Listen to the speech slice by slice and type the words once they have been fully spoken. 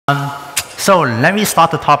So let me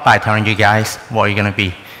start the talk by telling you guys what you're going to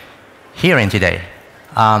be hearing today.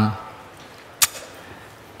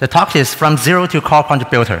 The talk is from zero to core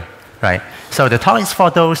contributor, right? So the talk is for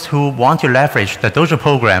those who want to leverage the Dojo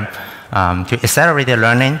program to accelerate their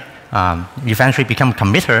learning, eventually become a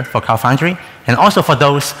committer for Cloud Foundry, and also for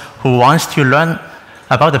those who want to learn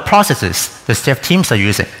about the processes the CF teams are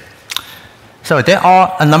using. So there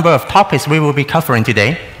are a number of topics we will be covering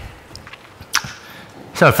today.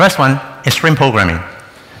 So the first one is stream programming.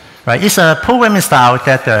 Right? It's a programming style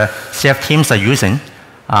that the CF teams are using.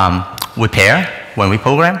 We pair when we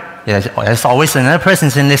program. There's always another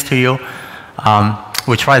person sitting next to you.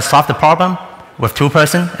 We try to solve the problem with two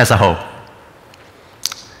persons as a whole.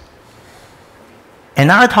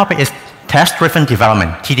 Another topic is test-driven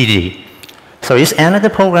development, TDD. So it's another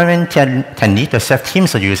programming technique the CF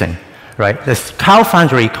teams are using. Right? The Cloud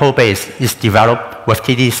Foundry code base is developed with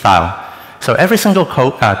TDD style. So every single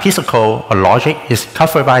piece of code or logic is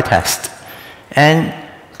covered by test. And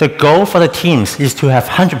the goal for the teams is to have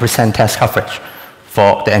 100% test coverage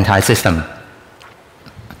for the entire system.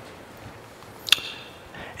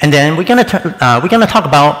 And then we're going to talk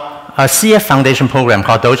about a CF Foundation program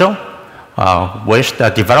called Dojo, which the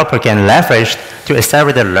developer can leverage to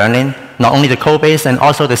accelerate the learning, not only the code base and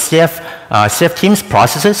also the CF team's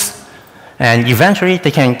processes. And eventually, they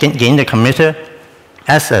can gain the committer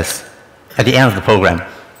access at the end of the program.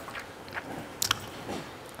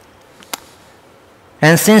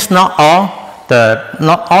 And since not all the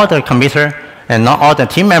committer and not all the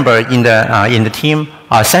team members in the team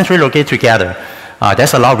are centrally located together,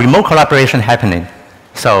 there's a lot of remote collaboration happening.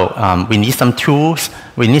 So we need some tools,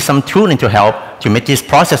 we need some tooling to help to make this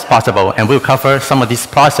process possible, and we'll cover some of these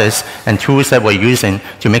process and tools that we're using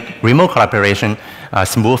to make remote collaboration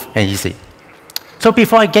smooth and easy. So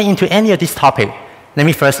before I get into any of this topic, let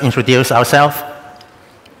me first introduce ourselves.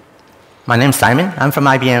 My name is Simon. I'm from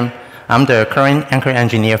IBM. I'm the current anchor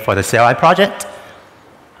engineer for the CLI project.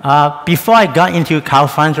 Before I got into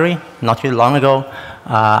Cloud Foundry, not too long ago,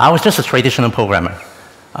 I was just a traditional programmer.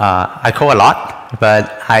 I code a lot,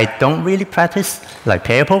 but I don't really practice like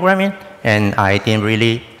pair programming, and I didn't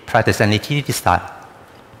really practice any TDD style.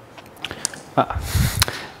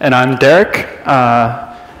 And I'm Derek.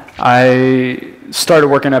 I started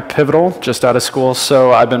working at Pivotal just out of school,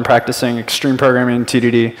 so I've been practicing extreme programming,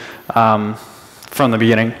 TDD, from the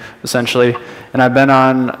beginning, essentially. And I've been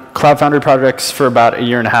on Cloud Foundry projects for about 1.5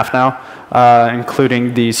 years now,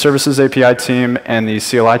 including the Services API team and the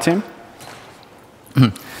CLI team.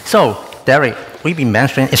 So, Derek, we've been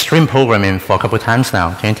mentioning extreme programming for a couple of times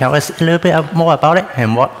now. Can you tell us a little bit more about it,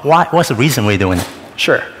 and what's the reason we're doing it?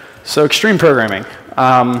 Sure. So extreme programming.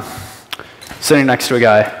 Sitting next to a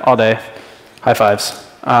guy all day. High fives.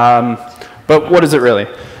 But what is it really?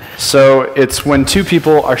 So it's when two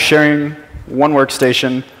people are sharing one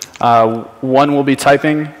workstation. One will be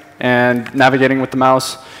typing and navigating with the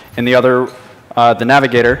mouse, and the other, the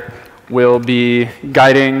navigator, will be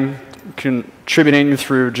guiding, contributing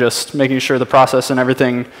through just making sure the process and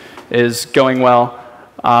everything is going well.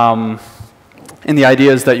 And the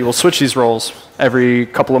idea is that you will switch these roles every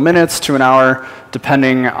couple of minutes to an hour,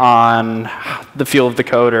 depending on the feel of the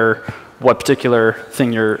code or what particular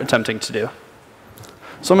thing you're attempting to do.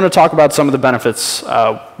 So I'm going to talk about some of the benefits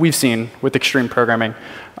we've seen with extreme programming.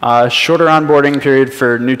 Shorter onboarding period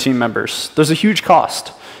for new team members. There's a huge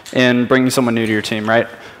cost in bringing someone new to your team, right?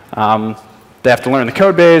 They have to learn the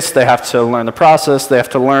code base, they have to learn the process, they have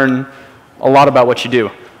to learn a lot about what you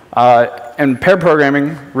do. And pair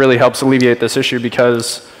programming really helps alleviate this issue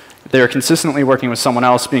because they're consistently working with someone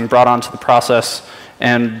else, being brought onto the process,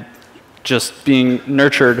 and just being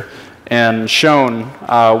nurtured and shown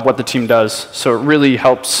what the team does. So it really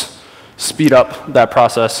helps speed up that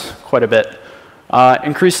process quite a bit.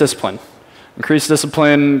 Increased discipline. Increased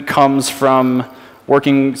discipline comes from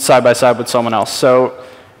working side by side with someone else. So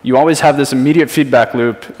you always have this immediate feedback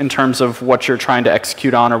loop in terms of what you're trying to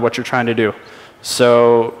execute on or what you're trying to do.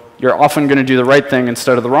 So you're often going to do the right thing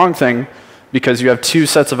instead of the wrong thing because you have two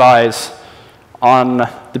sets of eyes on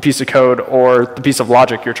the piece of code or the piece of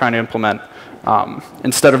logic you're trying to implement.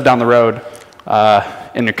 Instead of down the road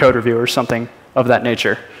in a code review or something of that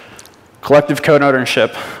nature. Collective code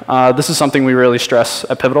ownership. This is something we really stress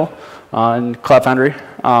at Pivotal in Cloud Foundry.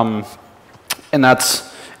 And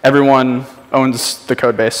that's everyone owns the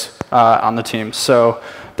code base on the team. So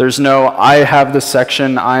there's no, I have this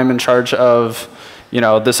section, I'm in charge of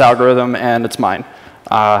this algorithm, and it's mine.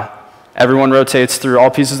 Everyone rotates through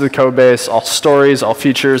all pieces of the code base, all stories, all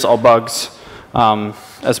features, all bugs,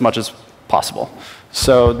 as much as possible.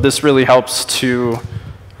 So this really helps to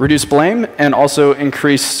reduce blame and also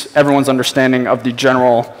increase everyone's understanding of the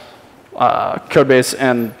general code base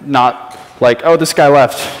and not like, oh, this guy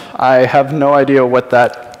left. I have no idea what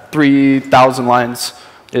that 3,000 lines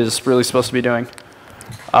is really supposed to be doing.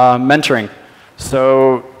 Mentoring.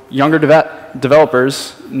 So younger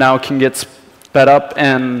developers now can get sped up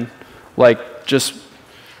and like just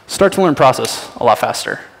start to learn process a lot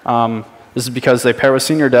faster. This is because they pair with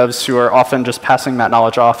senior devs who are often just passing that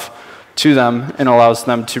knowledge off to them and allows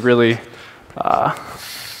them to really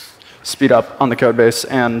speed up on the code base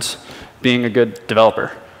and being a good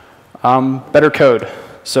developer. Better code.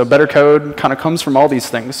 So better code kind of comes from all these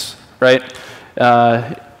things, right?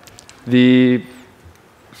 The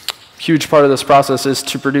huge part of this process is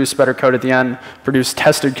to produce better code at the end, produce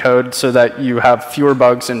tested code so that you have fewer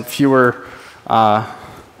bugs and fewer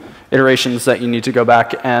iterations that you need to go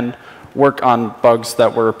back and work on bugs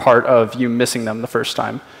that were part of you missing them the first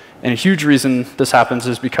time. And a huge reason this happens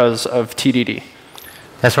is because of TDD.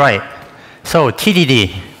 That's right. So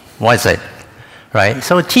TDD, what is it? Right?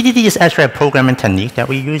 So TDD is actually a programming technique that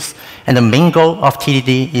we use, and the main goal of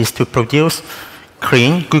TDD is to produce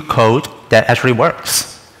clean, good code that actually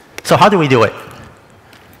works. So how do we do it?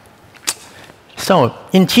 So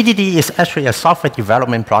in TDD, it's actually a software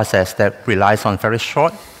development process that relies on very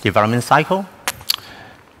short development cycle.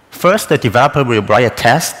 First, the developer will write a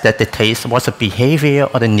test that dictates what's the behavior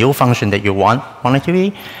or the new function that you want it to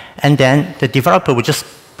be, and then the developer will just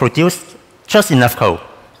produce just enough code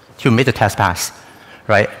to make the test pass.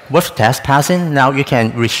 Right? With test passing, now you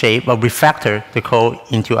can reshape or refactor the code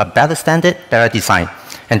into a better standard, better design.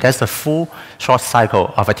 And that's the full short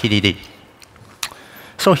cycle of a TDD.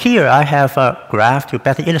 So here I have a graph to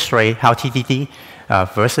better illustrate how TDD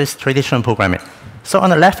versus traditional programming. So on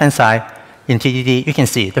the left-hand side, in TDD, you can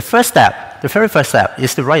see the first step, the very first step,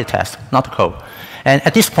 is to write a test, not the code. And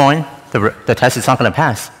at this point, the test is not going to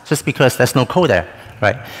pass, just because there's no code there.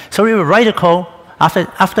 Right? So we will write the code.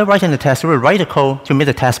 After writing the test, we will write the code to make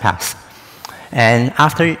the test pass. And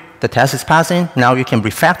after the test is passing, now you can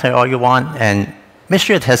refactor all you want and make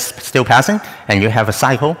sure the test is still passing, and you have a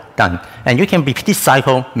cycle done. And you can repeat this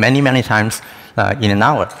cycle many, many times in an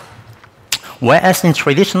hour. Whereas in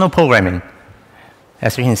traditional programming,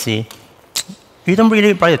 as you can see, you don't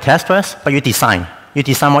really write a test first, but you design. You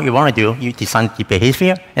design what you want to do, you design the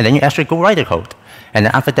behavior, and then you actually go write the code. And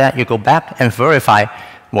then after that, you go back and verify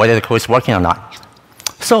whether the code is working or not.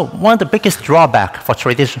 So one of the biggest drawbacks for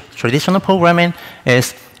traditional programming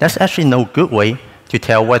is there's actually no good way to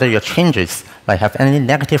tell whether your changes have any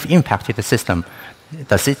negative impact to the system.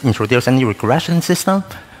 Does it introduce any regression system?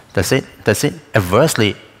 Does it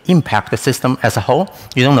adversely impact the system as a whole?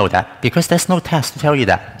 You don't know that because there's no test to tell you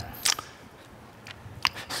that.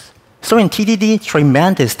 So in TDD,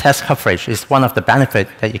 tremendous test coverage is one of the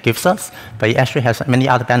benefits that it gives us, but it actually has many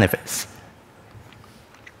other benefits.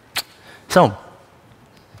 So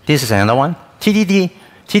this is another one.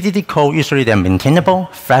 TDD code usually they're maintainable,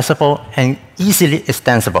 flexible, and easily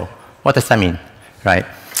extensible. What does that mean? Right?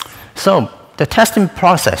 So the testing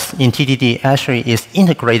process in TDD actually is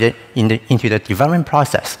integrated into the development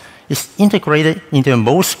process. It's integrated into the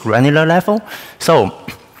most granular level. So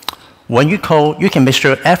when you code, you can make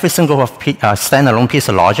sure every single standalone piece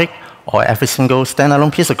of logic or every single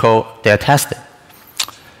standalone piece of code, they're tested.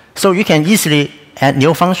 So you can easily add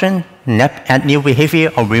new function, add new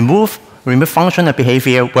behavior, or remove function or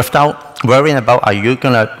behavior without worrying about are you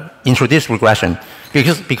going to introduce regression.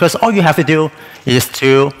 Because all you have to do is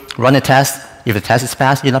to run a test. If the test is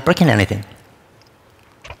passed, you're not breaking anything.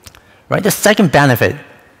 Right? The second benefit,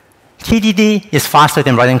 TDD is faster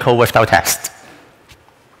than writing code without test.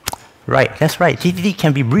 Right, that's right. TDD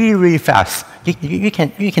can be really, really fast. You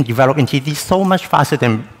can develop in TDD so much faster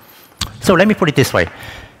than. So let me put it this way.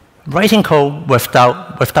 Writing code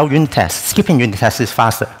without unit tests, skipping unit tests is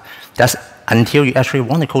faster. That's until you actually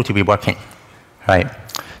want the code to be working, right?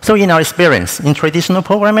 So in our experience, in traditional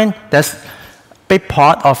programming, that's a big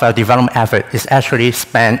part of our development effort is actually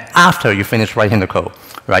spent after you finish writing the code,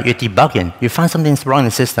 right? You're debugging. You find something's wrong in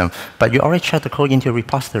the system, but you already checked the code into a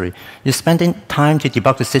repository. You're spending time to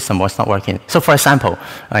debug the system what's not working. So for example,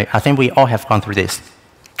 I think we all have gone through this.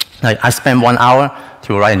 I spend 1 hour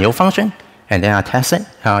to write a new function, and then I test it.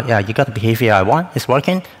 Yeah, you got the behavior I want. It's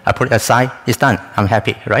working. I put it aside. It's done. I'm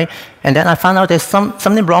happy, right? And then I found out there's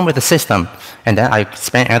something wrong with the system. And then I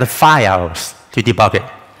spent another 5 hours to debug it,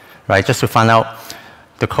 right? Just to find out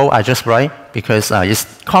the code I just write because it's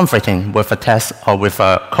conflicting with a test or with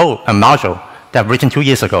a code, a module that I've written 2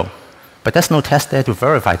 years ago. But there's no test there to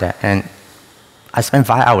verify that. And I spent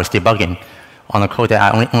 5 hours debugging on a code that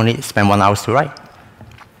I only spent 1 hour to write.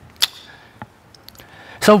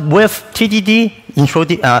 So with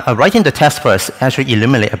TDD, writing the test first actually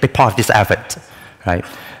eliminates a big part of this effort, right?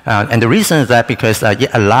 And the reason is that because it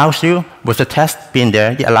allows you, with the test being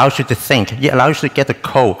there, it allows you to think, it allows you to get the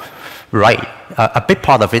code right, a big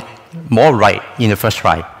part of it more right in the first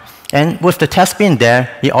try. And with the test being there,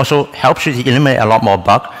 it also helps you to eliminate a lot more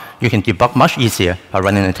bugs. You can debug much easier by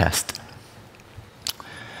running the test.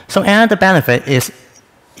 So another benefit is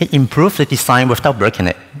it improves the design without breaking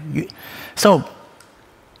it. So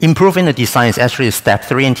improving the design is actually step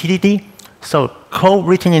 3 in TDD. So code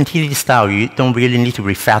written in TDD style, you don't really need to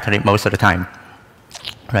refactor it most of the time,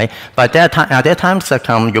 right? But there are times that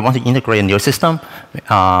you want to integrate a new system,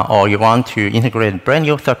 or you want to integrate a brand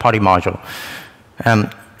new third-party module.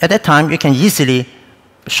 At that time, you can easily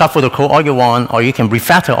shuffle the code all you want, or you can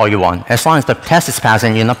refactor all you want. As long as the test is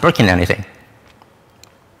passing, you're not breaking anything.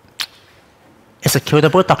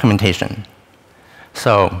 Executable documentation.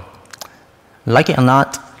 So, like it or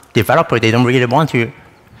not, developers, they don't really want to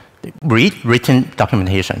read written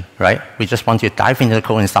documentation, right? We just want to dive into the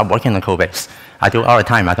code and start working on the code base. I do it all the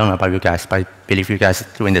time. I don't know about you guys, but I believe you guys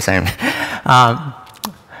are doing the same.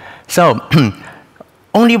 So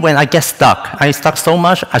only when I get stuck, so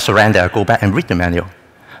much, I surrender, I go back and read the manual.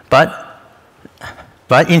 But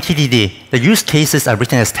in TDD, the use cases are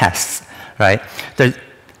written as tests, right? The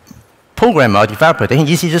programmer or developer, they can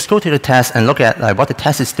easily just go to the test and look at what the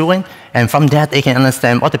test is doing, and from that they can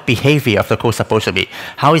understand what the behavior of the code is supposed to be,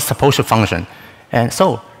 how it's supposed to function. And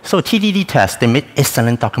so TDD tests, they make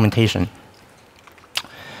excellent documentation.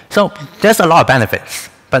 So there's a lot of benefits,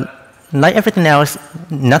 but like everything else,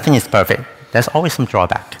 nothing is perfect. There's always some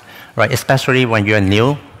drawback, right? Especially when you're a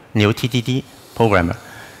new TDD programmer.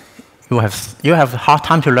 You have a hard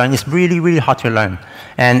time to learn. It's really, really hard to learn.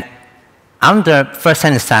 And I'm the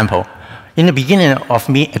first-hand example. In the beginning of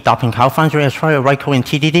me adopting Cloud Foundry, I tried to write code in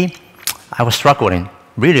TDD. I was struggling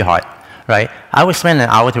really hard, right? I would spend an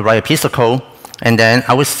hour to write a piece of code, and then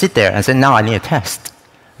I would sit there and say, now I need a test,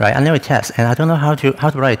 right? I need a test, and I don't know how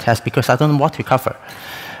to write a test because I don't know what to cover.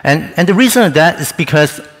 And the reason of that is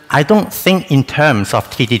because I don't think in terms of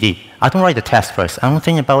TDD. I don't write the test first. I don't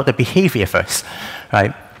think about the behavior first,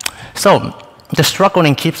 right? So the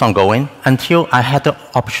struggling keeps on going until I had the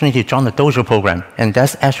opportunity to join the Dojo program, and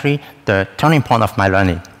that's actually the turning point of my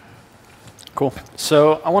learning. Cool.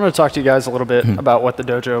 So I want to talk to you guys a little bit about what the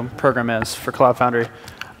Dojo program is for Cloud Foundry.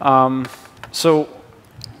 So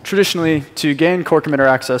traditionally, to gain core committer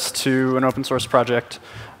access to an open source project,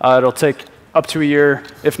 it'll take up to a year,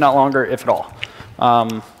 if not longer, if at all.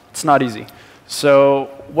 It's not easy. So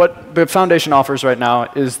what the Foundation offers right now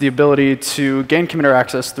is the ability to gain committer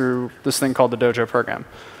access through this thing called the Dojo program.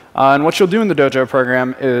 And what you'll do in the Dojo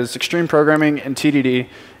program is extreme programming and TDD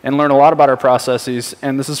and learn a lot about our processes,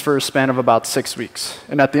 and this is for a span of about 6 weeks.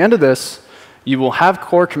 And at the end of this, you will have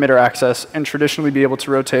core committer access and traditionally be able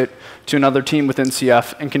to rotate to another team within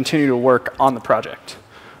CF and continue to work on the project.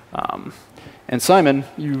 And Simon,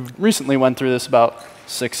 you recently went through this about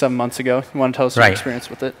 6, 7 months ago. You want to tell us your experience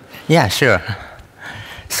with it? Yeah, sure.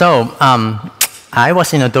 So I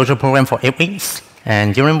was in a Dojo program for 8 weeks,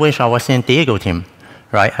 and during which I was in Diego team.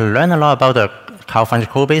 Right? I learned a lot about the Cloud Foundry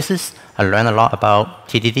code bases. I learned a lot about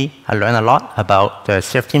TDD. I learned a lot about the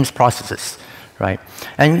CF team's processes. Right?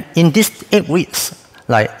 And in these 8 weeks,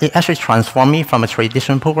 it actually transformed me from a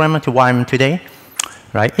traditional programmer to what I am today.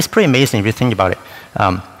 Right? It's pretty amazing if you think about it.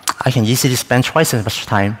 I can easily spend twice as much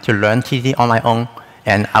time to learn TDD on my own,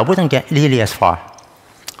 and I wouldn't get nearly as far.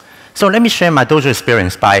 So let me share my Dojo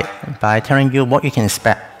experience by telling you what you can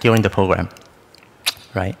expect during the program.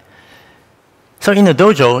 Right? So in the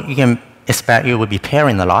Dojo, you can expect you will be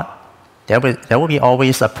pairing a lot. There will be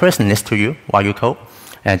always a person next to you while you code,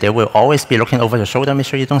 and they will always be looking over your shoulder, make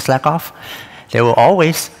sure you don't slack off. They will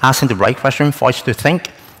always asking the right question for you to think,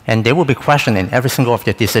 and they will be questioning every single of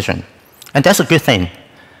your decision. And that's a good thing.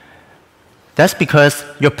 That's because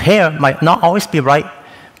your pair might not always be right,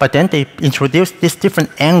 but then they introduce this different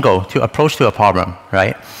angle to approach to a problem,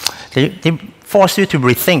 right? They force you to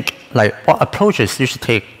rethink what approaches you should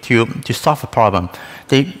take to solve a problem.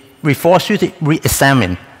 They force you to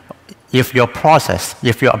re-examine if your process,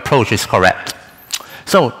 if your approach is correct.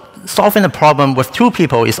 So solving a problem with 2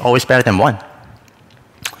 people is always better than 1.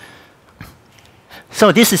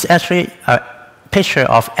 So this is actually a picture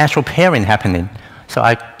of actual pairing happening. So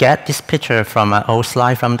I get this picture from an old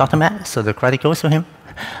slide from Dr. Matt, so the credit goes to him.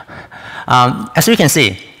 As you can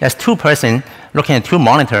see, there's 2 persons looking at 2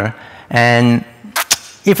 monitors, and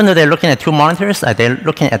even though they're looking at 2 monitors, they're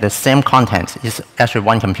looking at the same content. It's actually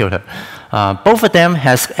 1 computer. Both of them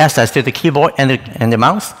has access to the keyboard and the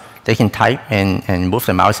mouse. They can type and move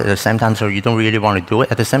the mouse at the same time, so you don't really want to do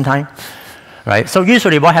it at the same time. right? So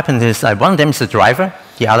usually what happens is one of them is a driver,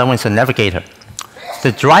 the other one is a navigator.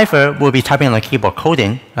 The driver will be typing on the keyboard,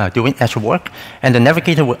 coding, doing actual work, and the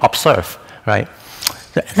navigator will observe, right?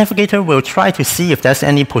 The navigator will try to see if there's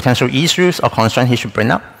any potential issues or constraints he should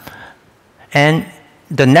bring up. And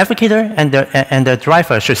the navigator and the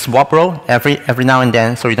driver should swap role every now and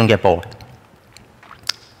then so you don't get bored.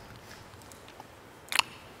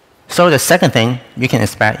 So the second thing you can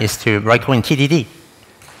expect is to write code in TDD.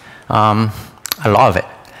 A lot of it.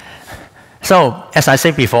 So as I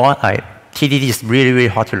said before, TDD is really, really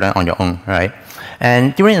hard to learn on your own, right?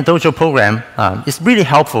 And during the Dojo program, it's really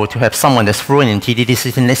helpful to have someone that's fluent in TDD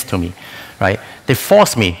sitting next to me, right? They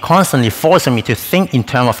constantly forcing me to think in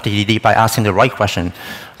terms of TDD by asking the right question.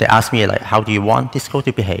 They ask me, like, how do you want this code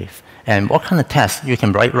to behave? And what kind of test you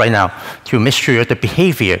can write right now to make sure the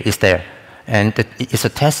behavior is there? And is the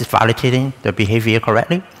test validating the behavior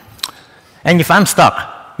correctly? And if I'm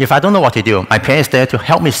stuck, if I don't know what to do, my peer is there to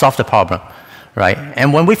help me solve the problem, right?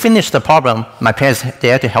 And when we finish the problem, my peer is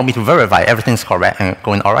there to help me to verify everything's correct and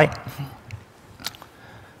going all right.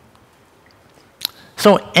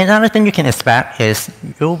 So another thing you can expect is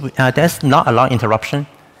there's not a lot of interruption.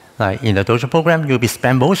 Like in the Dojo program, you'll be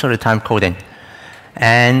spend most of the time coding.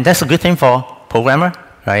 And that's a good thing for programmer,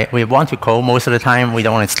 right? We want to code most of the time. We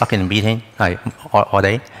don't want to stuck in a meeting all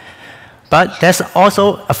day. But there's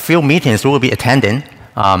also a few meetings we will be attending.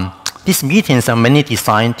 These meetings are mainly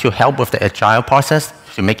designed to help with the agile process,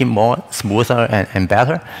 to make it more smoother and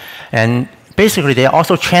better. And basically, they are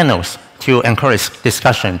also channels to encourage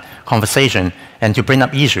discussion, conversation, and to bring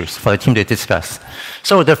up issues for the team to discuss.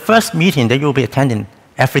 So the first meeting that you'll be attending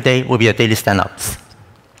every day will be a daily stand-ups.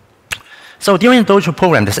 So during the Dojo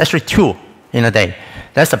program, there's actually 2 in a day.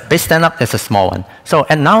 There's a big stand-up, there's a small one. So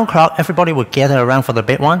at 9 o'clock, everybody will gather around for the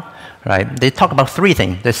big one, right? They talk about 3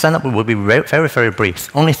 things. The stand-up will be very, very, very brief.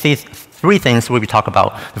 Only 3 things will be talked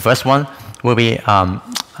about. The first one will be,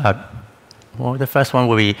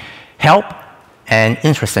 help and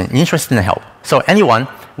interesting help. So anyone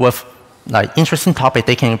with interesting topic,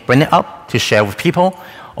 they can bring it up to share with people,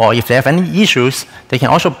 or if they have any issues, they can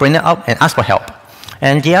also bring it up and ask for help.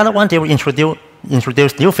 And the other one, they will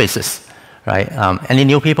introduce new faces, right? Any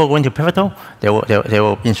new people going to Pivotal, they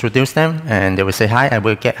will introduce them, and they will say hi, and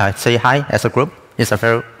we'll say hi as a group. It's a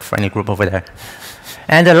very friendly group over there.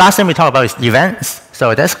 And the last thing we talk about is events.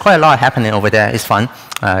 So there's quite a lot happening over there. It's fun.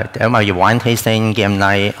 There might be wine tasting, game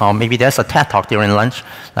night, or maybe there's a TED Talk during lunch.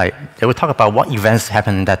 They will talk about what events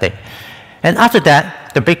happened that day. And after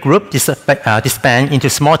that, the big group disband into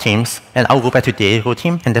small teams, and I'll go back to the Diego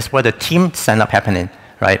team, and that's where the team stand-up happening,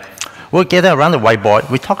 right? We'll gather around the whiteboard.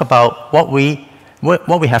 We talk about what we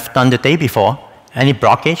have done the day before, any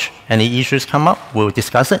blockage, any issues come up, we'll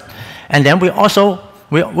discuss it. And then we'll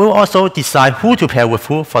also decide who to pair with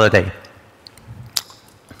who for the day.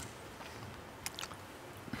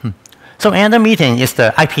 So another meeting is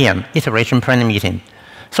the IPM, Iteration Planning Meeting.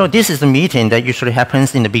 So this is the meeting that usually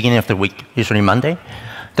happens in the beginning of the week, usually Monday.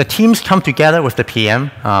 The teams come together with the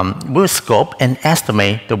PM. We'll scope and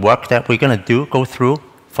estimate the work that we're going to go through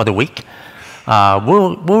for the week.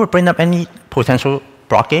 We'll bring up any potential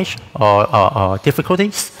blockage or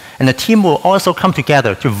difficulties. And the team will also come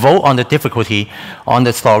together to vote on the difficulty on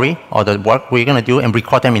the story or the work we're going to do and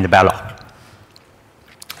record them in the backlog.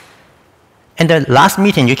 And the last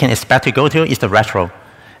meeting you can expect to go to is the retro.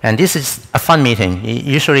 And this is a fun meeting. It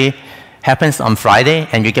usually happens on Friday,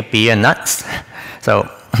 and you get beer and nuts. So,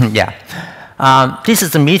 yeah. This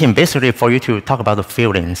is a meeting basically for you to talk about the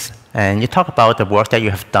feelings. And you talk about the work that you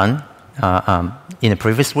have done in the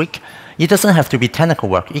previous week. It doesn't have to be technical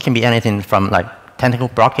work. It can be anything from technical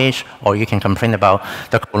blockage, or you can complain about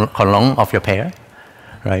the cologne of your pair,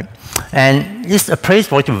 right? And it's a place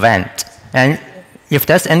for you to vent. And if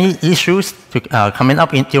there's any issues coming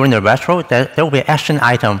up during the retro, there will be an action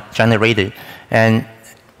item generated. And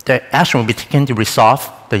the action will be taken to resolve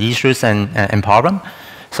the issues and problem.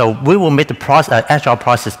 So we will make the agile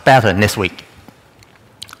process better next week.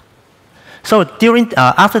 So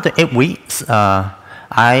after the 8 weeks,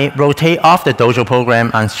 I rotate off the Dojo program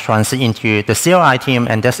and transit into the CLI team,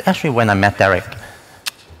 and that's actually when I met Derek.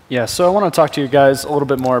 Yeah, so I want to talk to you guys a little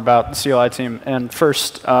bit more about the CLI team. And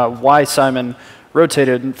first, why Simon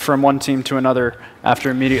rotated from one team to another after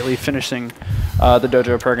immediately finishing the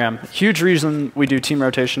Dojo program. Huge reason we do team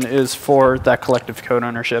rotation is for that collective code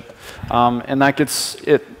ownership. And that gets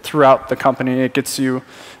it throughout the company. It gets you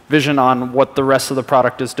vision on what the rest of the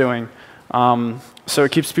product is doing. So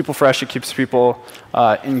it keeps people fresh. It keeps people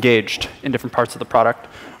engaged in different parts of the product.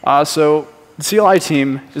 So the CLI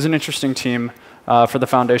team is an interesting team. for the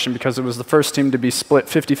foundation because it was the first team to be split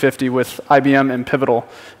 50-50 with IBM and Pivotal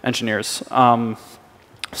engineers.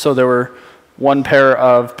 So there were one pair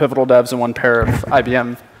of Pivotal devs and one pair of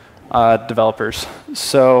IBM developers.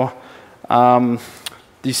 So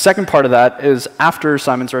the second part of that is after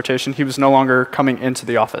Simon's rotation, he was no longer coming into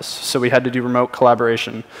the office. So we had to do remote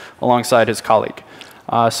collaboration alongside his colleague.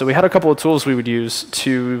 So we had a couple of tools we would use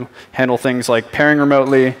to handle things like pairing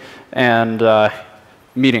remotely and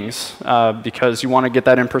meetings, because you want to get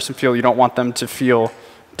that in-person feel. You don't want them to feel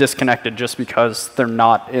disconnected just because they're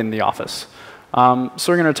not in the office. So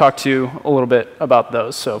we're going to talk to you a little bit about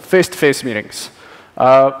those. So face-to-face meetings.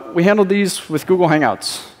 We handled these with Google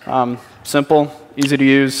Hangouts. Simple, easy to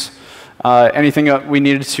use. Anything that we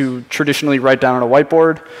needed to traditionally write down on a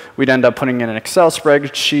whiteboard, we'd end up putting in an Excel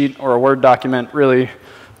spreadsheet or a Word document, really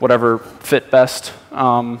whatever fit best.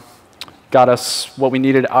 Got us what we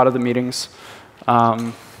needed out of the meetings.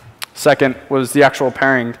 Second was the actual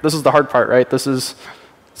pairing. This is the hard part, right? This is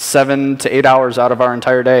 7 to 8 hours out of our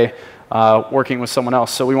entire day working with someone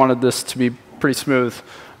else. So we wanted this to be pretty smooth.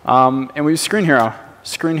 And we used Screen Hero.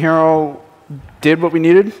 Screen Hero did what we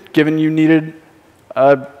needed, given you needed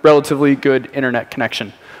a relatively good internet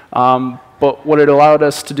connection. But what it allowed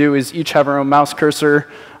us to do is each have our own mouse cursor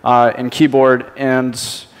and keyboard and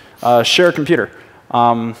share a computer.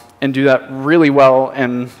 And do that really well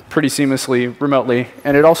and pretty seamlessly remotely.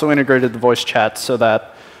 And it also integrated the voice chat so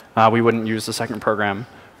that we wouldn't use the second program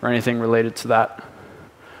or anything related to that.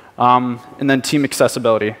 And then team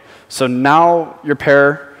accessibility. So now your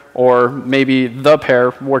pair, or maybe the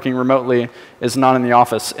pair working remotely, is not in the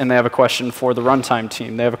office, and they have a question for the runtime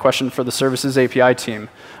team. They have a question for the services API team.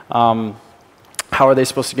 How are they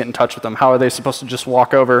supposed to get in touch with them? How are they supposed to just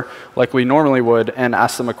walk over like we normally would and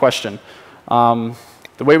ask them a question?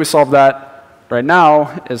 The way we solve that right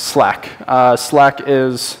now is Slack. Slack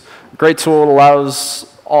is a great tool. It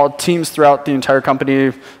allows all teams throughout the entire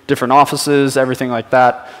company, different offices, everything like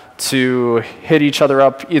that, to hit each other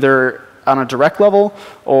up either on a direct level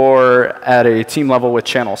or at a team level with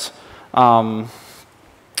channels.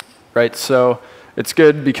 Right, so it's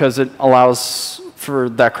good because it allows for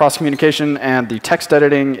that cross communication, and the text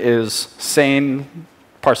editing is sane,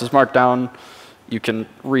 parses Markdown. You can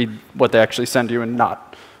read what they actually send you and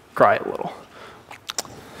not cry a little.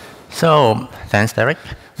 So thanks, Derek.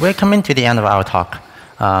 We're coming to the end of our talk.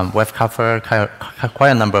 We've covered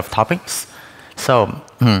quite a number of topics. So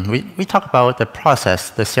we talk about the process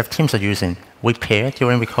the CF teams are using. We pair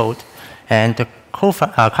during we code, and the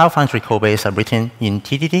Cloud Foundry code base are written in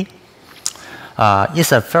TDD.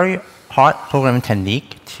 It's a very hard programming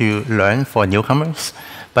technique to learn for newcomers.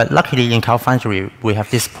 But luckily, in Cloud Foundry, we have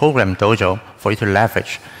this program dojo for you to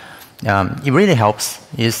leverage. It really helps.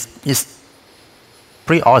 It's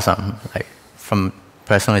pretty awesome, like, from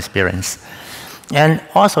personal experience. And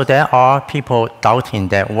also, there are people doubting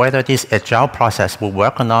that whether this agile process will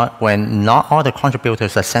work or not when not all the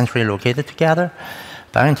contributors are centrally located together.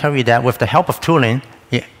 But I can tell you that with the help of tooling,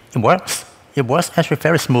 it works. It works actually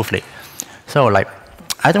very smoothly. So, like,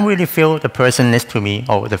 I don't really feel the person next to me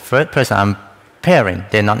or the third person I'm pairing,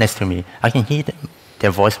 they're not next to me. I can hear their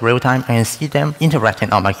voice real time. I can see them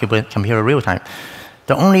interacting on my computer real time.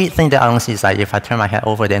 The only thing that I don't see is like if I turn my head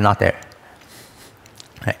over, they're not there.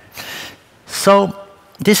 Right. So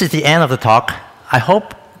this is the end of the talk. I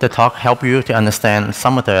hope the talk helped you to understand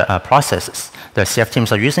some of the processes the CF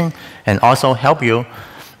teams are using, and also help you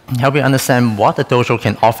understand what the dojo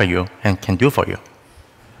can offer you and can do for you.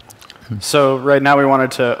 So right now we wanted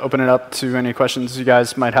to open it up to any questions you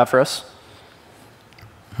guys might have for us.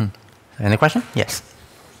 Any question? Yes.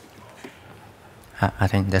 I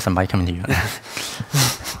think there's a mic coming to you.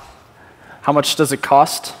 How much does it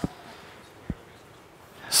cost?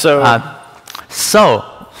 So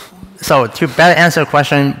to better answer the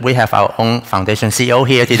question, we have our own foundation CEO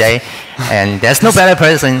here today, and there's no better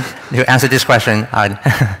person to answer this question.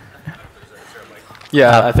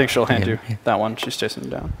 Yeah, I think she'll hand you that one. She's chasing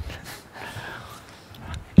you down.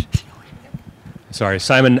 Sorry,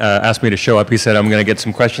 Simon asked me to show up. He said I'm going to get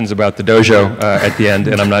some questions about the dojo at the end,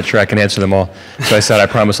 and I'm not sure I can answer them all. So I said I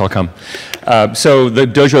promise I'll come. So the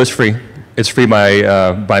dojo is free. It's free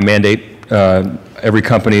by mandate. Every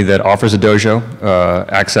company that offers a dojo,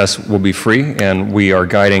 access will be free, and we are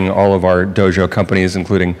guiding all of our dojo companies,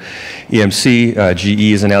 including EMC,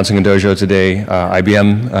 GE is announcing a dojo today,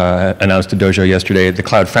 IBM announced a dojo yesterday. The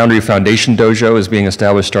Cloud Foundry Foundation dojo is being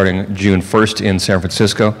established starting June 1st in San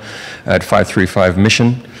Francisco at 535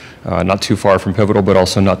 Mission, not too far from Pivotal, but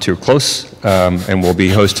also not too close, and we'll be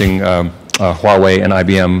hosting Huawei and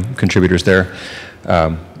IBM contributors there.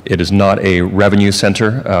 It is not a revenue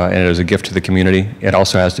center, and it is a gift to the community. It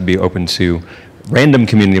also has to be open to random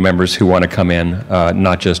community members who want to come in,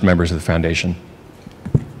 not just members of the foundation.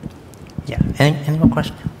 Yeah. Any more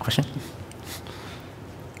question?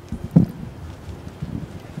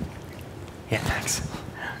 Yeah, thanks.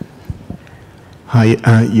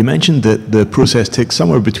 Hi, you mentioned that the process takes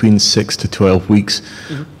somewhere between 6 to 12 weeks.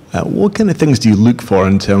 What kind of things do you look for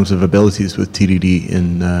in terms of abilities with TDD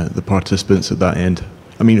in the participants at that end?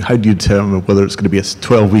 I mean, how do you determine whether it's going to be a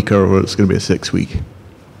 12-weeker or it's going to be a 6-week?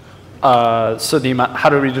 So how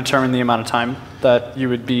do we determine the amount of time that you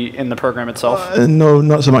would be in the program itself? No,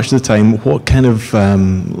 not so much the time. What kind of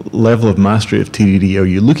level of mastery of TDD are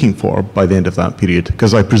you looking for by the end of that period?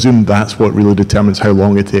 Because I presume that's what really determines how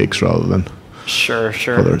long it takes rather than sure.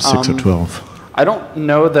 whether it's 6 or 12. I don't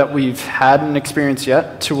know that we've had an experience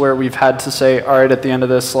yet to where we've had to say, all right, at the end of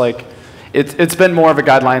this, like, it's been more of a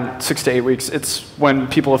guideline, 6 to 8 weeks. It's when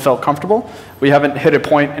people have felt comfortable. We haven't hit a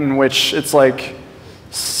point in which it's like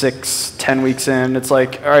 6, 10 weeks in. It's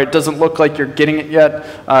like, all right, it doesn't look like you're getting it yet.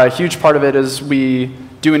 A huge part of it is we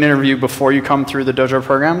do an interview before you come through the Dojo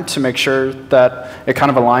program to make sure that it kind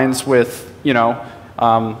of aligns with,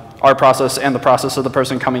 our process and the process of the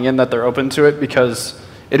person coming in, that they're open to it, because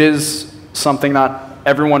it is something not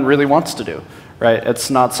everyone really wants to do, right? It's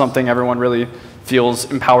not something everyone really feels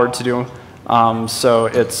empowered to do. So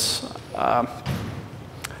it's,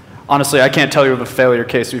 honestly, I can't tell you of a failure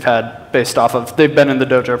case we've had based off of, they've been in the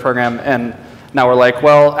Dojo program and now we're like,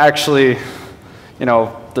 well, actually,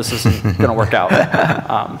 this isn't going to work out.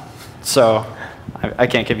 So I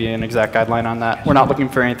can't give you an exact guideline on that. We're not looking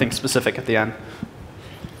for anything specific at the end.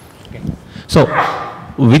 So,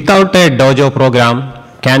 without a Dojo program,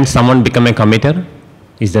 can someone become a committer?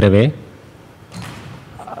 Is there a way?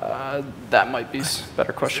 That might be a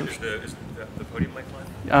better question. Is the podium mic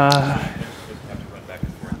on?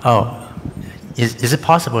 Oh, is it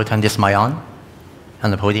possible to turn this mic on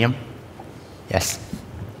the podium? Yes.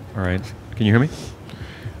 All right. Can you hear me?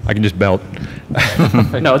 I can just belt.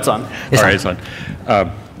 No, it's on. All right, it's on.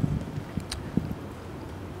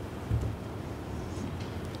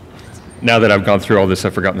 Now that I've gone through all this,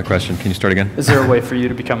 I've forgotten the question. Can you start again? Is there a way for you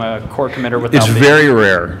to become a core committer without It's very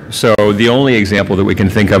rare. So the only example that we can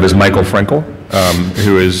think of is Michael Frankel,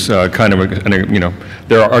 who is kind of,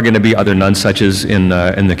 there are going to be other nonesuches in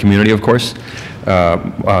the community, of course.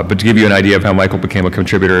 But to give you an idea of how Michael became a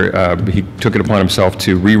contributor, he took it upon himself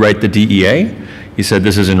to rewrite the DEA. He said,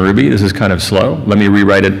 this is in Ruby, this is kind of slow. Let me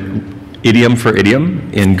rewrite it idiom for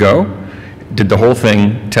idiom in Go. Did the whole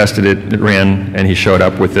thing, tested it, it ran, and he showed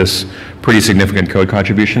up with this pretty significant code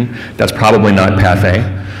contribution. That's probably not path A.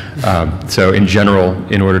 So in general,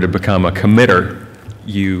 in order to become a committer,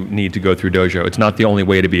 you need to go through Dojo. It's not the only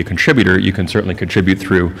way to be a contributor. You can certainly contribute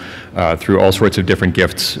through all sorts of different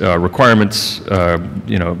gifts, requirements, bug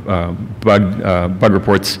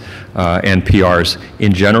reports, and PRs.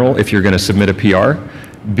 In general, if you're going to submit a PR,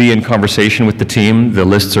 be in conversation with the team. The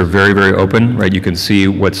lists are very, very open, right? You can see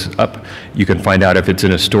what's up. You can find out if it's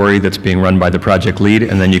in a story that's being run by the project lead,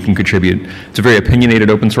 and then you can contribute. It's a very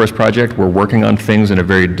opinionated open source project. We're working on things in a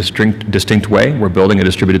very distinct way. We're building a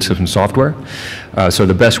distributed system software. So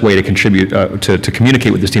the best way to contribute, to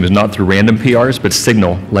communicate with this team is not through random PRs, but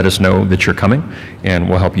signal, let us know that you're coming, and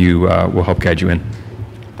we'll help you, we'll help guide you in.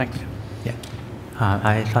 Thanks. Yeah.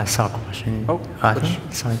 I saw a question. Oh,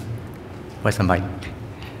 sorry. Where's the mic?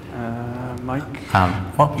 Mike?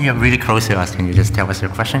 Well, you're really close to us. Can you just tell us your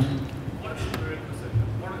question? What is the prerequisite?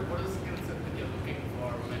 What is the skill set that you're looking for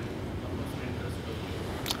when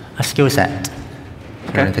A skill set.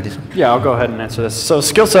 Okay. Yeah, I'll go ahead and answer this. So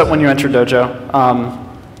skill set when you enter Dojo.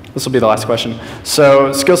 This will be the last question.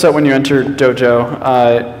 So skill set when you enter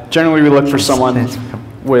Dojo. Generally, we look for someone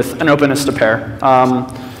with an openness to pair.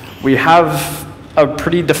 We have a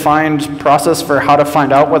pretty defined process for how to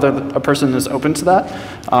find out whether a person is open to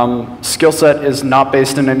that. Skill set is not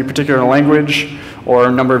based in any particular language or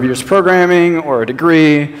a number of years programming or a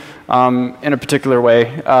degree in a particular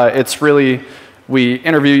way. It's really, we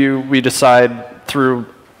interview you, we decide through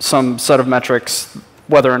some set of metrics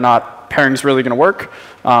whether or not pairing is really going to work.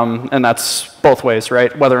 And that's both ways,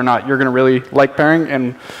 right? Whether or not you're going to really like pairing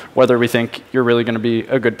and whether we think you're really going to be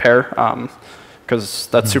a good pair. Because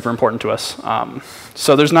that's super important to us.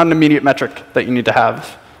 So there's not an immediate metric that you need to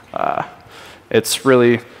have. It's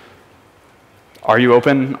really, are you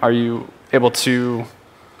open? Are you able to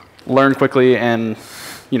learn quickly and,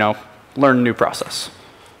 learn a new process?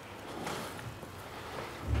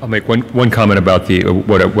 I'll make one comment about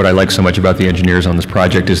what I like so much about the engineers on this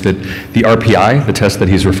project is that the RPI, the test that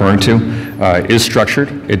he's referring to, is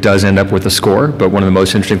structured. It does end up with a score, but one of the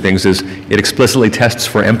most interesting things is it explicitly tests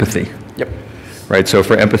for empathy. Yep. right? So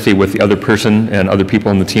for empathy with the other person and other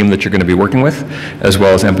people in the team that you're going to be working with, as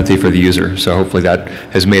well as empathy for the user. So hopefully that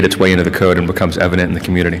has made its way into the code and becomes evident in the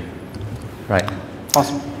community. Right.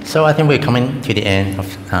 Awesome. So I think we're coming to the end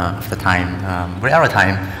of the time. We're out of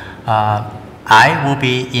time. I will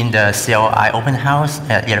be in the CLI open house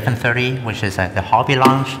at 11:30, which is at the hobby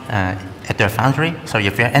lounge at the Foundry. So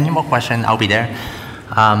if you have any more questions, I'll be there.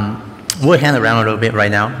 We'll hang around a little bit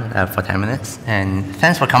right now for 10 minutes. And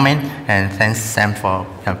thanks for coming, and thanks, Sam, for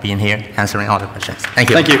being here, answering all the questions. Thank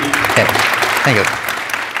you. Thank you. Okay. Thank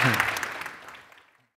you.